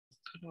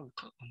on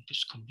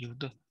this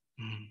computer.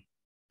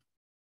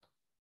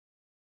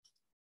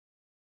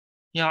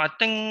 Yeah, I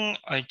think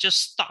I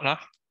just start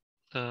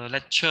the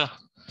lecture.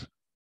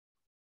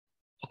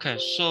 Okay,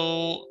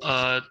 so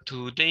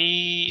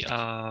today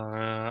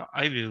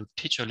I will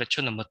teach you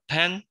lecture number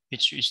 10,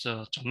 which is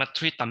the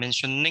geometry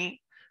dimensioning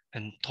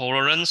and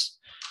tolerance.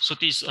 So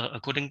this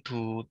according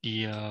to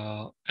the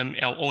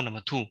MLO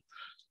number 2,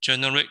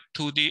 generate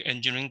 2D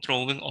engineering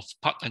drawing of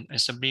part and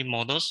assembly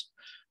models.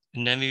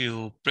 And then we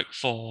will break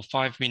for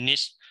 5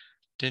 minutes.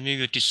 Then we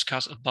will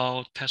discuss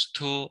about test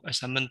 2,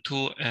 assignment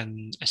 2,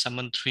 and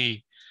assignment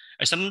 3.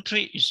 Assignment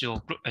 3 is your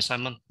group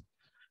assignment.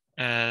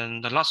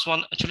 And the last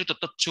one, actually,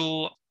 Dr.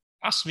 Chu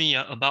asked me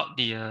about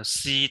the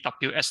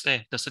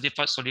CWSA, the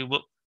Certified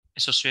SolidWorks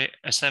Associate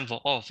exam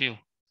for all of you.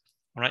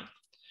 All right.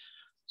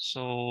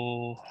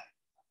 So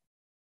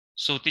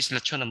this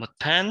lecture number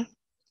 10.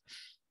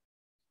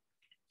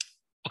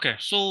 Okay,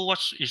 so what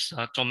is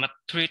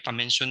geometry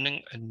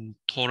dimensioning and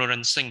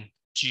tolerancing,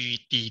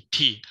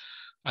 GDT?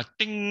 I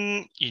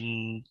think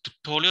in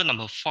tutorial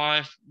number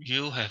 5,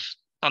 you have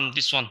done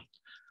this one,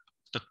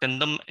 the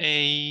tandem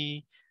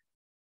A,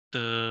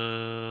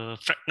 the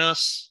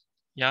flatness,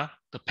 yeah,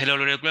 the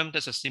parallelogram.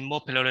 There's a symbol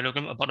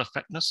parallelogram about the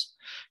flatness.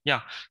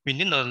 Yeah,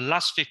 within the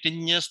last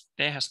 15 years,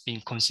 there has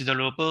been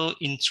considerable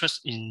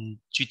interest in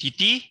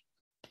GDT,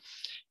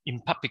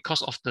 in part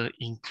because of the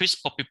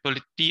increased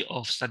probability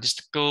of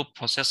statistical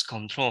process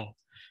control.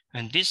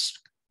 And this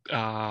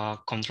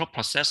control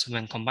process,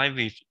 when combined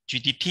with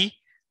GDT,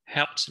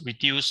 helps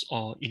reduce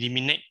or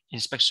eliminate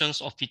inspections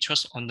of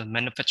features on the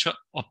manufactured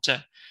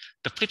object.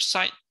 The flip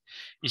side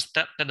is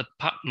that the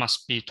part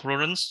must be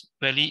toleranced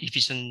very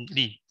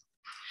efficiently.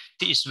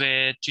 This is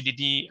where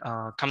GDT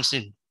comes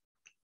in,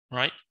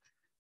 right?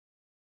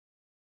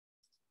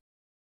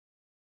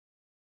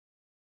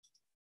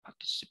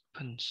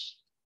 Participants.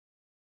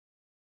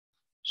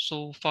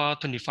 So far,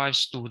 25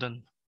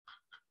 students.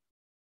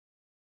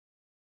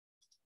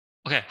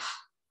 Okay.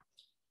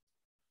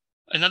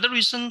 Another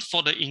reason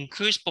for the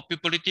increased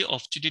probability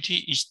of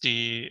GDT is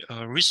the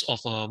risk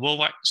of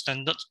worldwide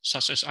standards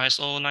such as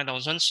ISO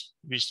 9000,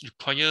 which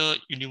require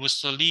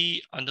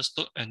universally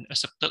understood and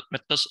accepted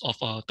methods of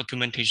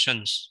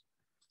documentations.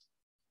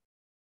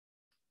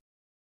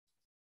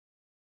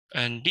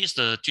 And this is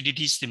the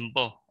GDT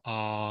symbol: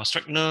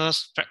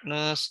 straightness,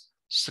 flatness,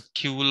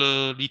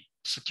 circularity,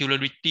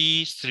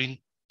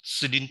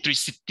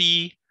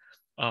 cylindricity,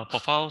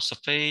 profile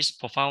surface,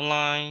 profile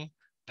line,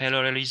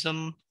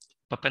 parallelism,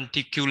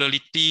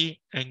 perpendicularity,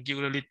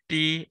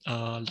 angularity,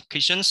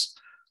 locations,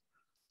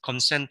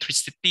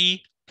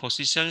 concentricity,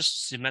 positions,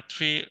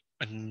 symmetry,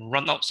 and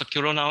runout,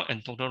 circular runout,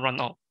 and total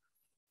runout.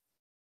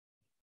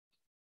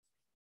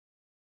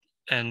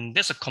 And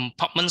there's a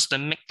compartments that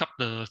make up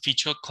the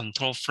feature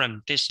control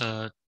frame. There's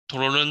a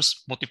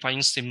tolerance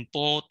modifying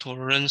symbol,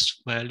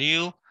 tolerance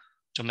value,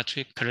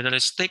 geometric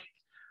characteristic,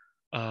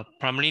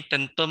 primary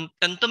tandem.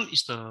 Tandem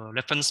is the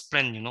reference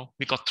plane, you know.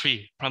 We got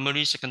 3,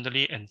 primary,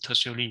 secondary, and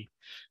tertiary.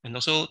 And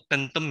also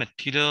tandem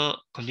material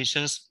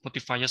conditions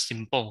modifier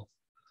symbol.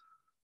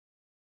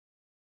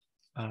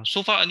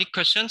 So far, any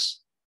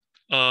questions?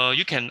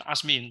 You can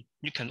ask me,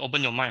 you can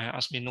open your mind and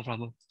ask me, no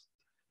problem.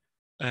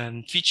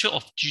 And feature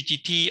of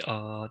GDT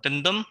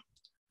tandem,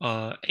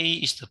 A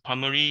is the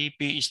primary,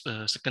 B is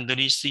the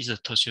secondary, C is the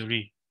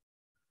tertiary.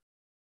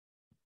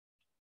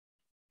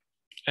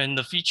 And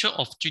the feature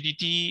of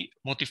GDT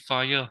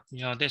modifier,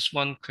 yeah, that's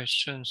one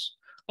question.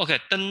 Okay,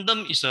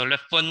 tandem is a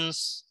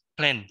reference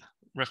plane,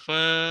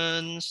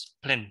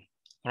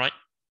 all right?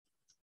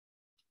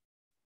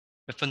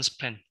 Reference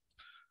plane.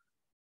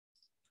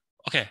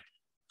 Okay,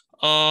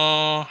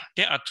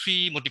 there are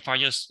 3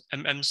 modifiers,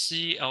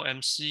 MMC,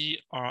 LMC,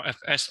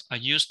 RFS are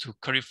used to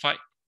clarify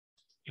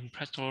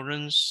impress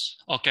tolerance.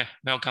 Okay,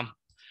 welcome.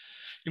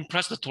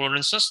 Impress the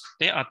tolerances.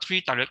 There are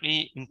 3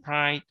 directly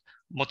implied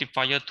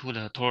modifier to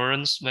the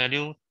tolerance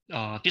value.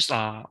 These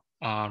are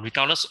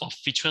regardless of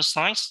feature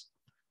size.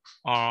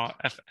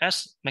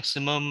 RFS,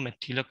 maximum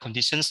material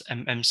conditions,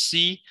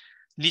 MMC,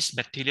 least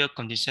material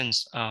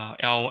conditions,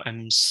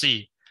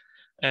 LMC.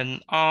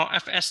 And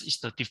RFS is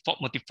the default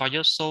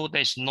modifier, so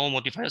there is no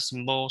modifier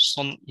symbol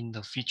shown in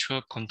the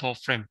feature control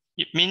frame.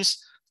 It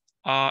means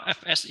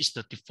RFS is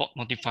the default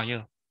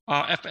modifier.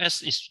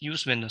 RFS is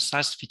used when the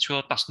size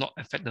feature does not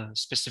affect the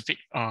specific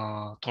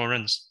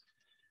tolerance,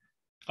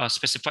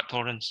 specified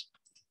tolerance.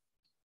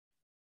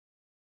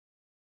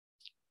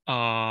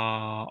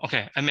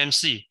 Okay,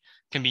 MMC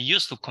can be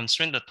used to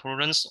constrain the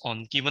tolerance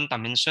on given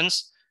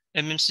dimensions.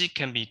 MMC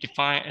can be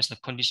defined as the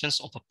conditions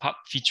of a part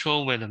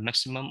feature where the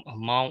maximum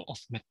amount of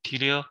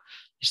material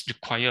is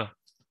required.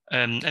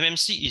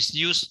 MMC is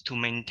used to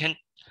maintain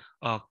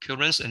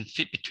coherence and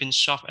fit between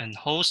shaft and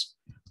holes.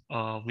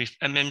 With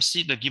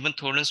MMC, the given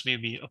tolerance will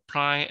be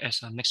applied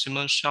as a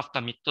maximum shaft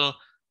diameter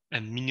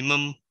and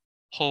minimum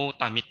hole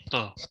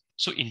diameter.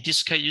 So in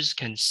this case, you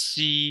can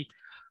see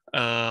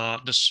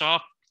the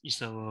shaft is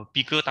the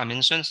bigger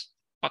dimensions,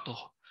 but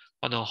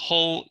the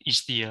hole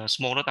is the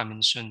smaller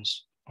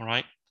dimensions. All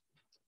right.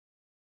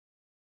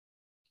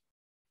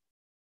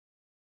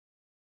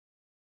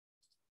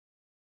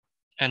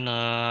 And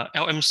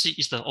LMC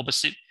is the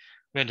opposite,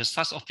 where the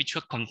size of feature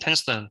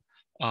contains the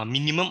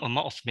minimum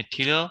amount of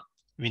material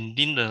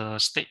within the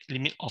state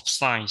limit of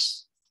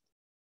size.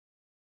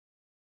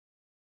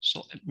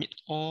 So admit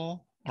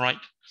all right.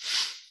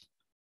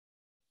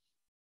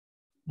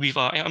 With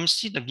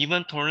LMC, the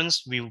given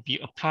tolerance will be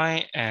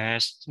applied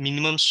as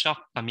minimum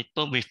shaft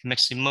diameter with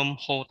maximum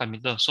hole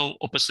diameter. So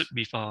opposite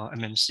with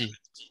MMC.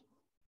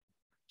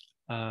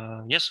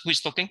 Yes, who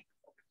is talking?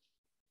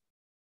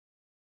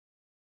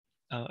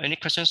 Any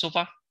questions so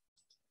far?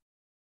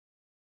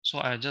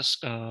 So I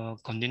just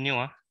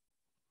continue.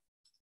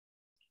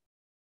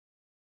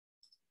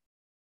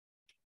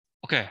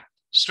 Okay,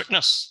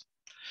 strictness.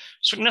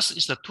 Strictness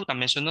is the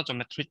two-dimensional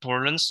geometry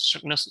tolerance.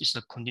 Strictness is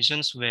the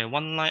conditions where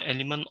one line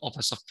element of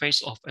a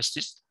surface of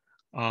axis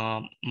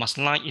must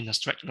lie in a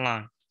straight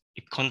line.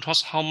 It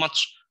controls how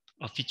much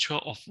a feature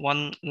of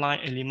one line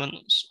element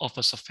of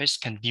a surface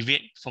can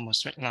deviate from a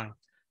straight line.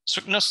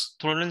 Strictness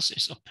tolerance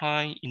is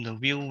applied in the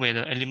view where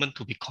the element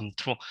to be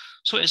controlled.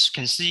 So as you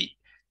can see,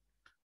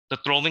 the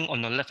drawing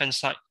on the left-hand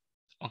side,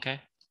 okay?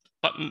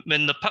 But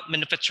when the part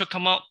manufacturer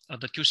come out,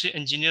 the QC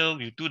engineer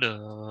will do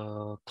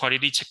the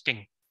quality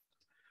checking.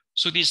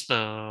 So this is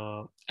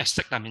the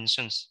exact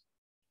dimensions,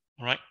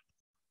 all right?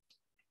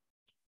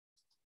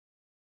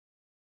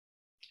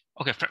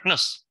 Okay,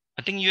 frankness.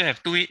 I think you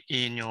have do it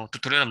in your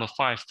tutorial number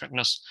 5.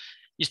 Frankness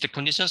is the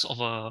conditions of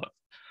a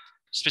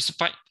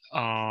specified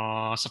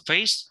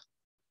surface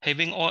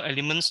having all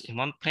elements in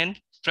one plane.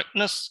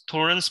 Frankness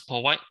tolerance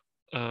provide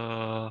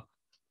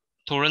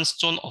tolerance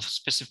zone of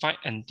specified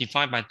and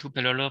defined by two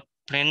parallel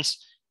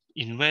planes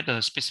in where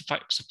the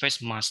specified surface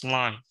must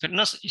lie.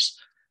 Frankness is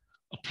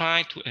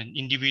applied to an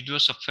individual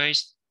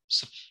surface.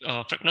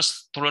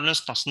 Frankness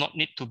tolerance does not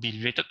need to be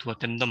related to a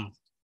tandem.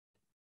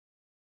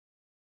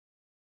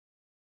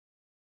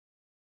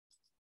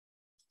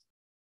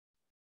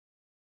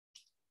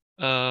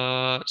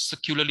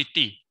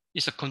 Circularity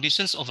is a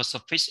conditions of a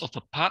surface of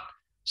a part.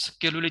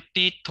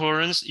 Circularity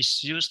tolerance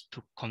is used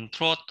to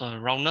control the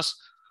roundness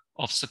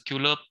of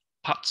circular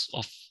parts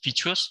of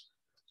features.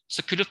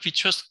 Circular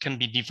features can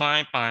be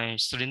defined by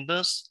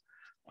cylinders,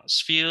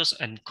 spheres,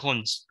 and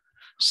cones.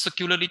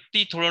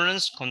 Circularity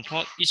tolerance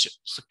controls each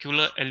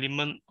circular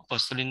element of a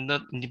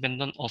cylinder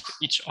independent of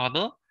each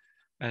other,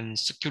 and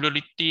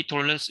circularity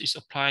tolerance is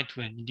applied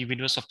to an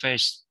individual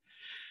surface.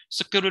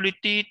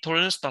 Circularity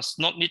tolerance does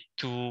not need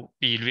to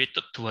be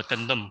related to a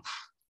tandem.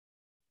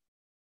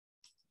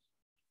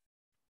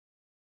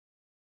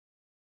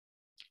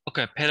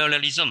 Okay,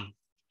 parallelism.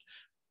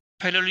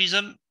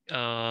 Parallelism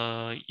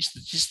is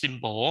this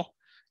symbol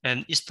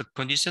and is the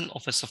condition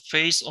of a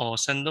surface or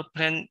center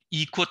plane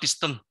equal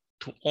distance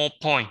to all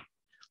points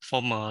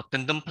from a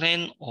tandem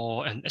plane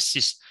or an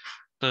axis.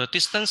 The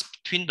distance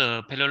between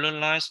the parallel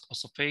lines or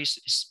surface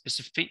is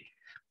specified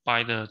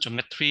by the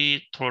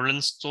geometry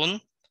tolerance zone.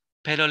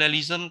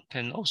 Parallelism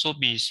can also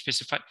be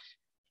specified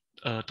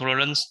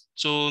tolerance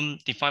zone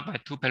defined by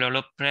two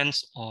parallel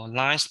planes or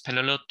lines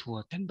parallel to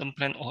a tandem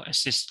plane or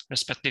axis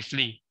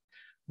respectively,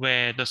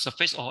 where the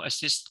surface or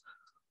axis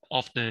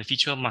of the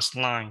feature must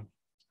lie.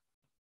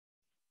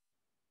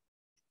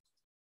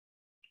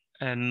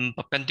 And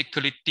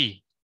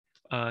perpendicularity,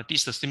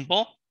 this is the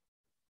symbol.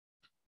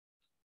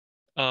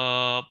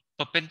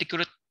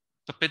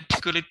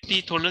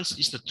 Perpendicularity tolerance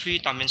is the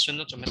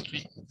three-dimensional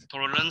geometry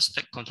tolerance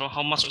that control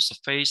how much a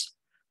surface,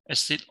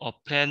 axis, or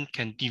plane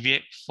can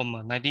deviate from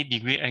a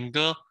 90-degree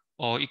angle,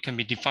 or it can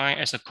be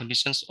defined as a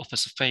conditions of a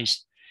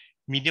surface,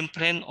 median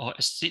plane or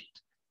axis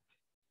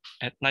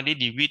at 90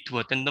 degrees to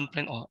a tandem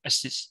plane or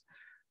axis.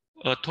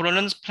 A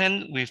tolerance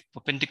plane with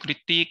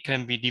perpendicularity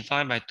can be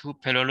defined by two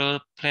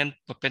parallel planes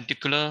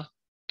perpendicular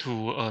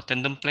to a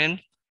tandem plane.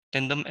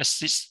 Tandem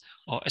axis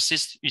or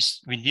axis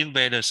is within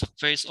where the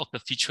surface of the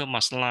feature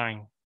must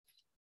lie.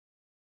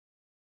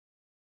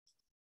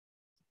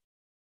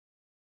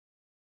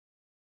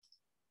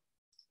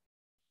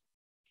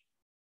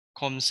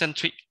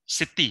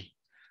 Concentricity.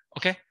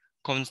 Okay,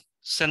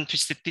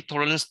 concentricity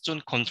tolerance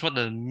zone control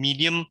the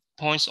medium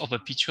points of a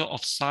feature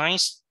of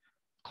size.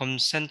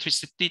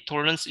 Concentricity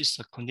tolerance is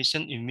a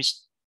condition in which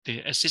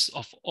the axis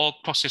of all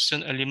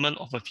cross-section element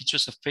of a feature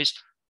surface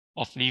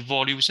of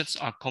revolutions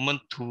are common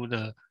to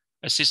the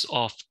axis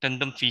of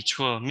tandem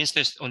feature, means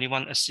there's only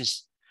one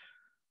axis.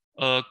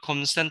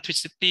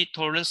 Concentricity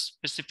tolerance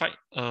specified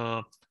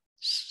a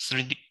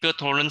cylindrical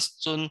tolerance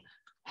zone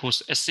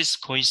whose axis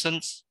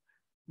coincides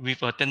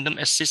with a tandem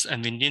axis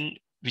and within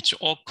which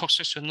all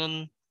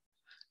cross-sectional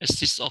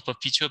axis of a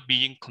feature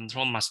being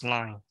controlled must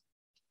lie.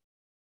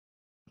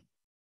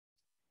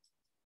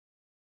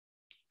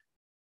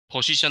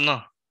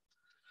 Positional.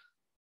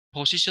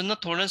 Positional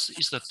tolerance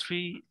is the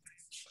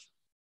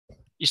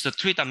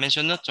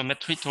three-dimensional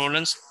geometry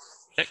tolerance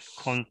that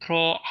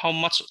control how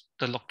much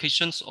the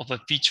locations of a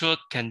feature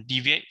can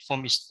deviate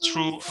from its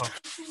true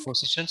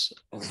positions.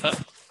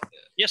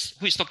 Yes,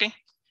 who is talking?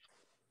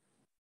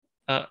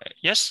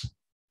 Yes?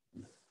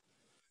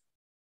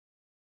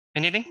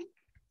 Anything?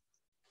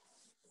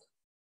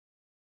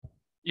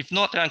 If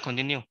not, then I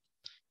continue.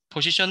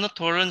 Positional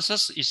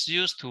tolerances is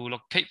used to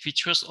locate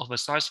features of a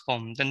size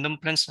from tandem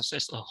planes such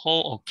as a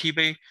Hall or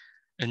Kibbe,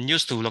 and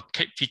used to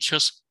locate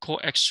features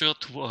coaxial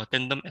to a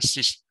tandem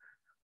axis.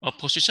 A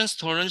position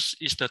tolerance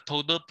is the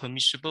total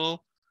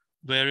permissible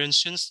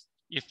variations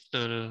if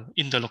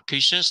in the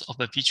locations of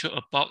the feature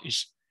above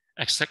is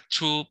exact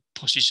true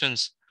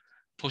positions.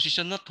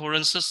 Positional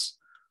tolerances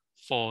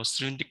for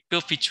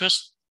cylindrical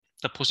features,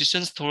 the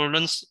position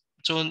tolerance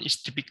zone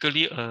is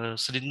typically a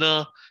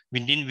cylinder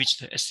within which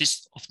the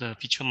axis of the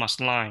feature must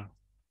lie.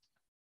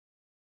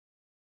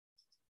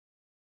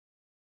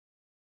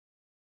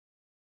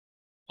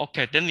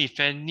 Okay, then we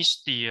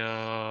finish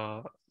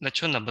the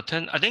lecture number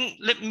 10. I think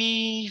let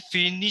me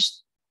finish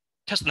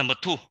test number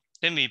 2.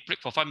 Then we break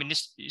for 5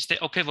 minutes. Is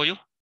that okay for you?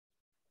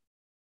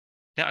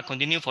 Then I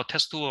continue for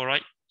test 2, all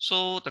right?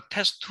 So the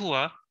test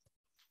 2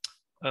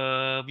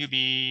 will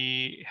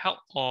be held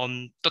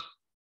on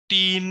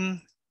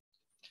 13th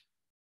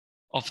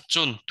of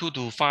June, 2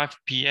 to 5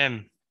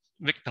 p.m.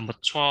 Week number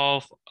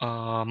 12,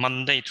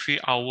 Monday, 3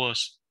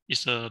 hours.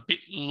 It's a bit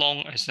long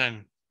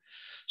exam.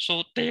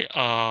 So they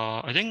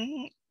are, I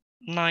think,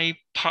 9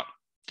 part.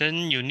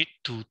 Then you need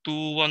to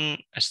do one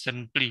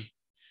assembly.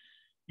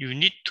 You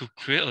need to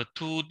create a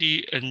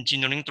 2D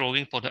engineering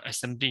drawing for the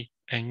assembly,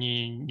 and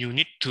you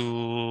need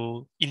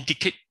to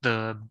indicate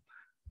the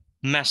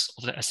mass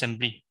of the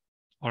assembly.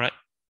 All right.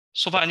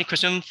 So far, any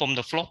question from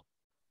the floor?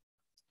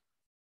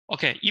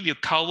 Okay, if you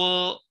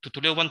cover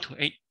tutorial 1 to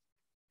 8,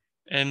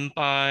 and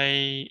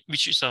by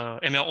which is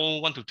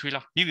MLO 1 to 3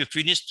 lah. If you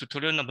finish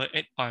tutorial number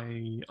 8 by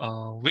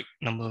week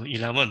number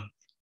 11,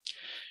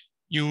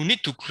 you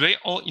need to create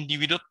all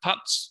individual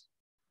parts,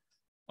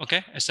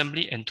 okay,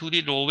 assembly and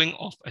 2D drawing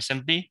of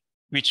assembly,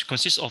 which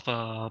consists of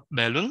a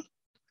balloon.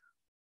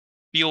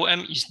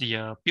 BOM is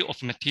the bill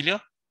of material,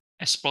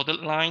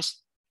 exploded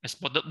lines,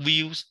 exploded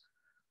wheels,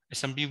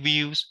 assembly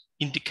wheels,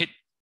 indicate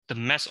the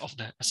mass of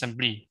the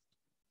assembly,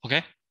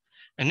 okay?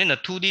 And then the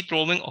 2D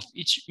drawing of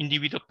each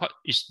individual part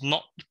is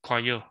not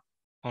required,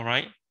 all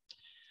right?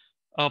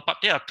 But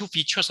there are two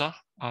features are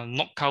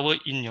not covered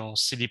in your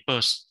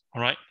syllabus,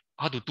 all right?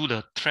 How to do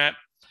the thread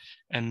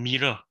and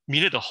mirror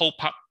the whole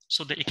part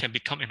so that it can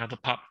become another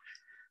part.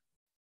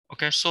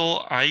 Okay, so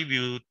I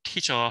will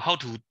teach how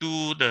to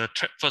do the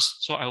thread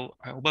first. So I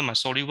open my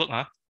SolidWorks.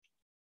 I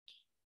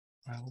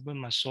open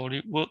my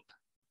SolidWorks.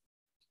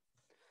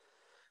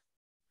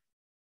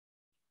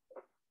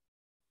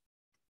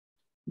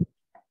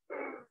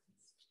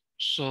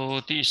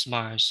 So this is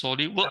my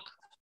SolidWorks.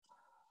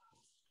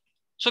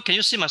 So can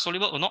you see my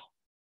SolidWorks or not?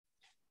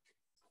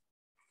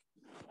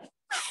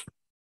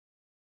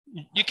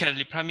 You can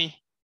reply me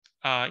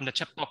in the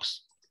chat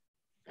box.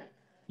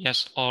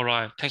 Yes, all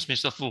right. Thanks,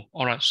 Mr. Fu.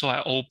 All right, so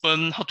I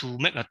open how to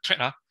make a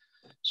thread.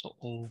 So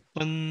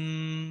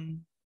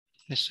open,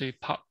 let's say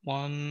part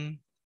 1.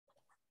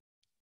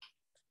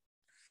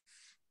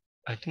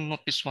 I think not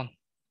this one.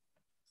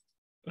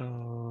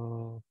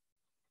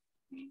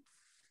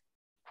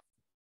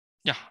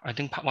 Yeah, I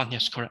think part 1,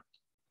 yes, correct.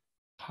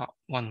 Part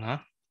 1.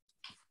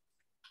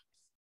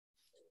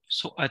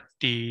 So I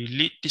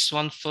delete this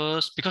one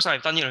first because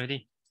I've done it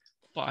already,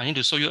 but I need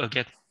to show you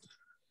again.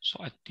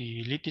 So I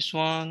delete this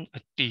one, I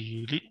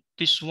delete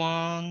this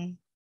one.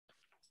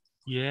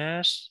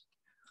 Yes.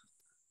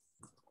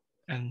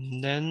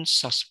 And then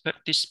suspect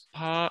this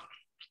part.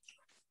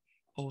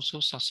 Also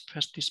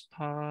suspect this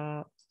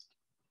part.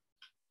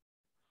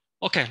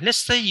 Okay, let's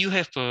say you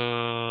have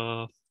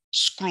a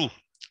screw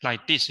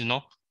like this,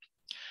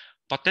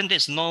 but then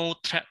there's no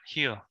thread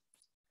here.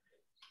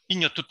 In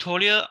your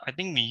tutorial, I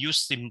think we use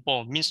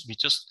symbol, means we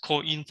just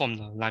call in from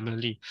the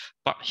library.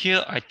 But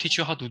here I teach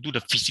you how to do the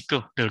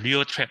physical, the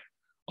real thread.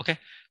 Okay,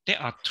 there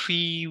are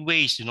 3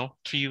 ways,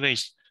 3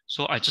 ways.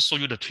 So I just show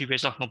you the 3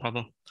 ways, no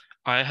problem.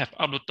 I have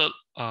uploaded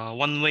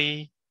one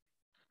way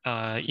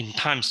in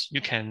times.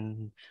 You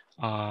can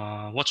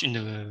watch in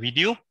the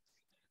video.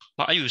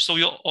 But I will show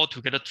you all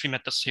together 3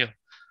 methods here.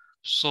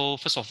 So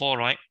first of all,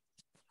 right?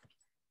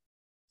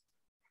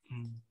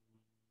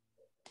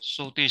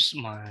 So this is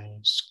my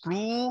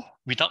screw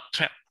without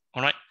thread,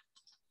 all right?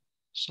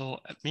 So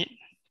admit.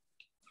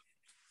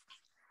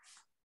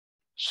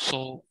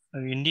 So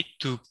we need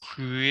to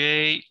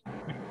create,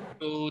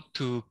 go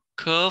to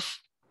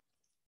curve,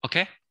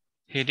 okay?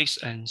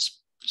 Helix and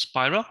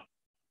spiral.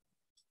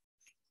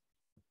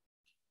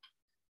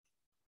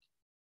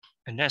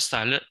 And then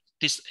select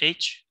this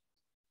edge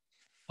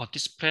or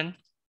this plane.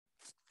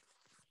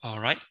 All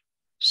right,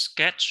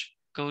 sketch,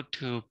 go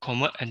to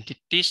convert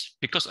entities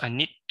because I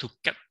need to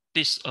get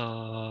this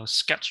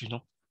sketch,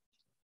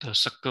 the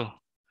circle.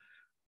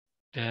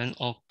 Then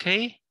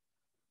okay.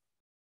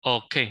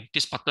 Okay,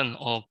 this button,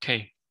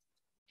 okay.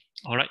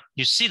 All right,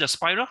 you see the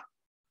spiral,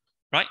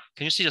 right?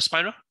 Can you see the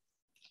spiral?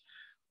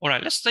 All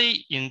right, let's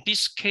say in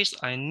this case,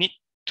 I need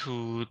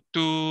to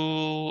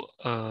do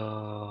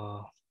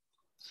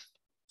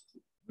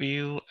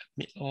view,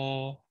 admit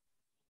all.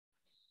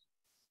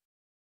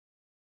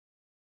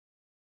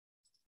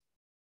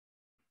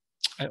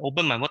 I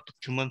open my Word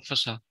document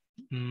first.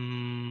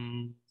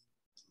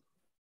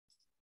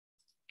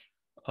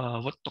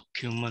 What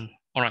document?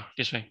 All right,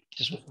 this way,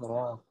 this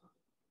one.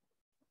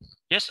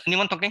 Yes,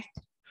 anyone talking?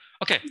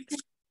 Okay.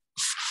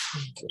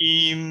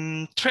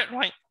 In thread,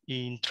 right?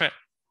 In thread,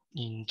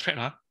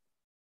 huh?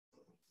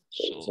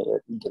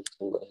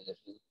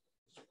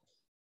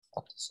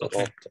 So,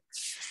 okay.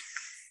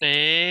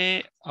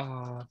 There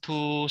are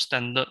two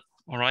standard,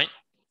 all right?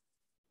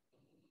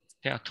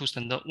 There are two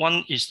standard.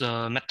 One is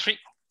the metric,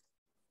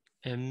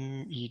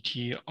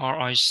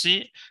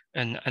 METRIC,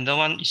 and another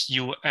one is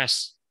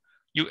US.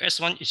 US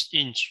one is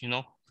inch, you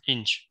know,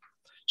 inch.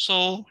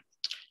 So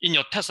in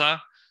your test,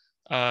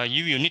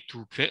 you will need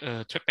to create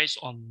a thread based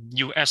on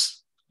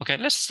US. Okay,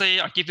 let's say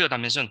I give you a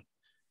dimension,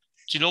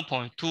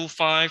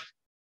 0.25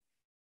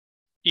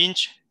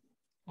 inch,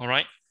 all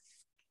right,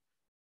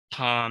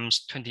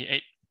 times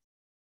 28.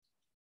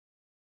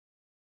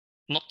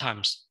 Not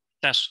times,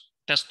 that's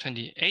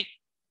 28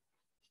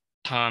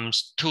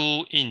 times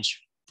 2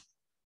 inch.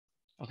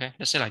 Okay,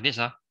 let's say like this,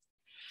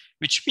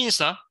 which means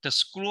the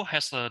screw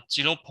has a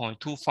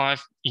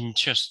 0.25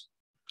 inches.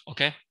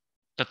 Okay,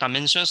 the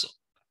dimensions,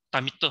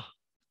 diameter,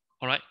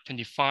 all right,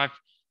 25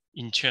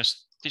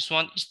 inches. This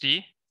one is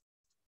the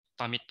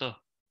diameter.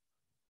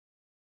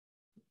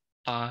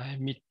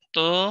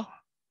 Diameter,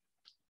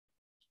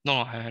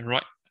 no, I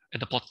write at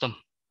the bottom.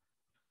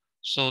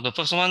 So the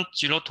first one,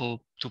 0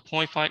 to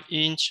 2.5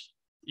 inch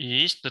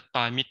is the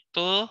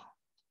diameter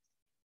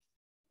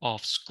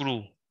of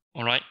screw,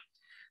 all right?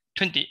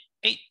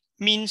 28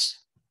 means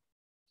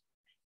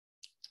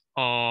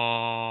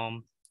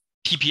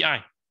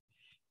TPI.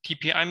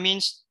 TPI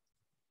means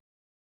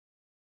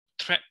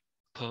thread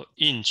per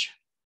inch,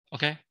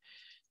 okay?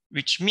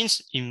 Which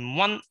means in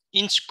 1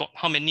 inch got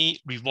how many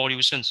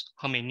revolutions?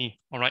 How many,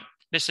 all right?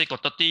 Let's say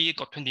got 30,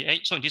 got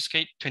 28. So in this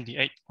case,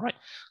 28, all right?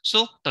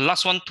 So the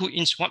last one, 2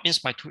 inch, what means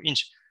by 2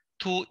 inch?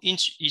 2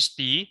 inch is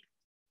the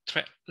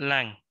thread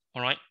length,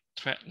 all right?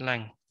 Thread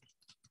length.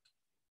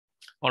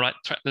 All right,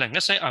 thread length.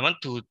 Let's say I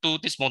want to do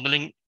this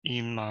modeling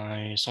in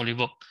my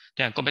SolidWorks.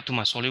 Then I go back to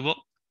my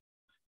SolidWorks,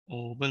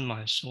 open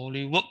my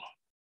SolidWorks.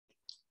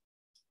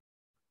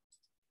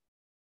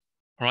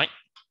 All right.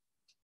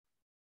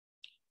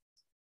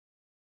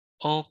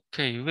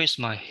 Okay, where's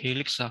my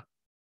helix?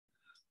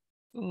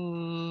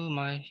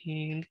 My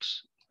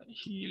helix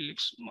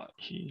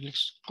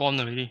gone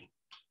already.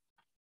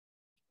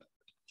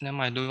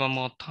 Then I do it one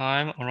more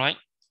time. All right,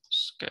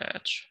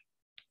 sketch.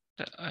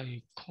 That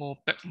I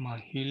call back my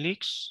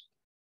helix.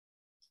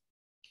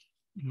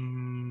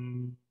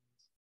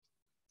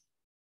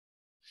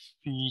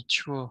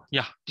 Feature,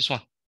 yeah, this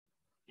one.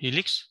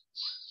 Helix,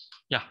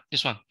 yeah,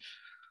 this one.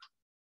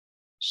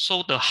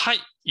 So the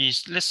height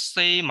is, let's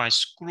say my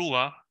screw,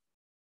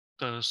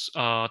 the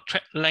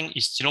thread length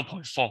is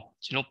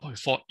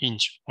 0.4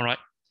 inch, all right?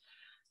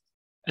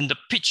 And the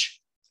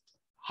pitch,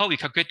 how we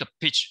calculate the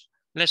pitch?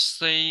 Let's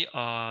say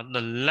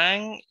the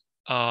length,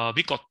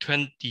 we got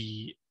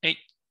 28,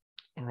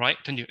 right?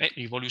 28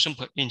 revolution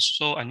per inch.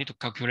 So I need to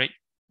calculate,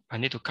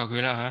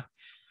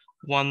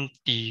 1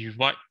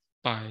 divided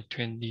by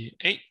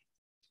 28.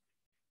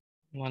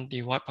 1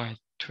 divided by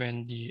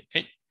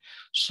 28.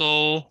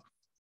 So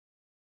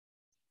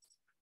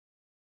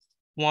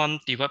 1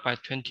 divided by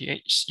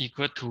 28 is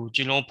equal to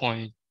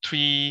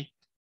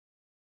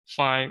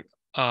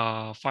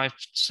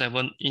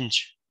 0.3557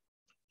 inch.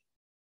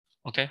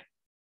 Okay,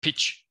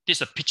 pitch. This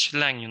is a pitch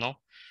length, you know.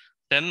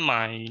 Then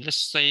let's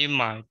say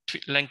my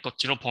thread length got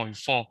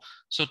 0.4.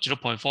 So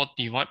 0.4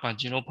 divided by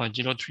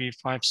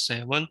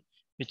 0.0357,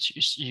 which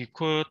is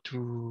equal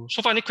to,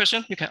 so for any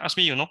question, you can ask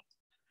me, you know,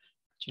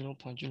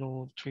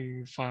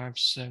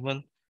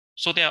 0.0357.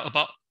 So there are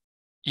about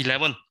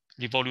 11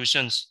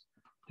 revolutions,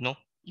 you know,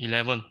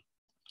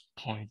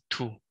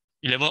 11.2,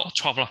 11 or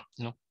 12,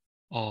 you know,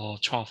 or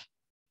 12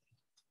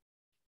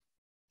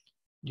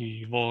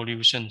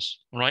 revolutions,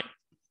 right?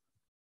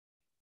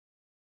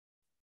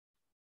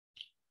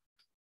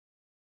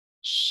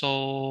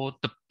 So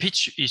the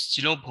pitch is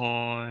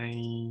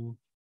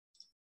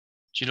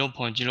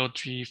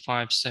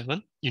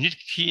 0.0357. You need to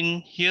key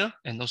in here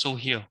and also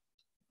here,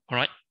 all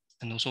right?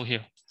 And also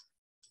here.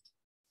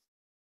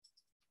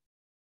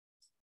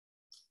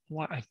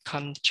 Why I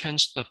can't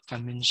change the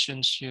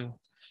dimensions here?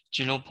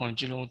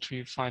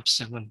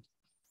 0.0357.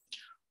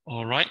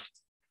 All right.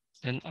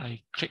 Then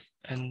I click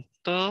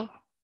enter.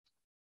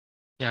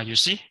 Yeah, you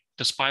see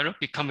the spiral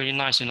become very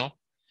nice, you know.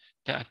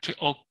 Then I click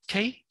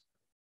OK.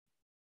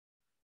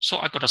 So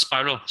I got a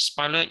spiral.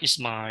 Spiral is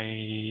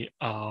my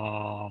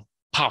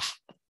path,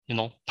 you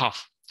know,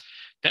 path.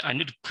 Then I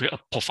need to create a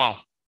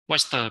profile.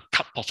 What's the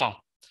cut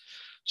profile?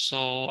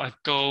 So I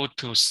go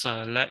to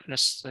select,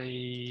 let's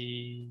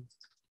say,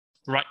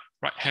 right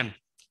hand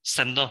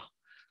center,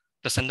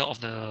 the center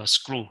of the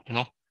screw, you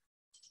know.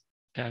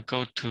 Then I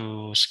go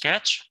to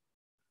sketch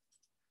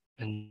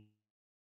and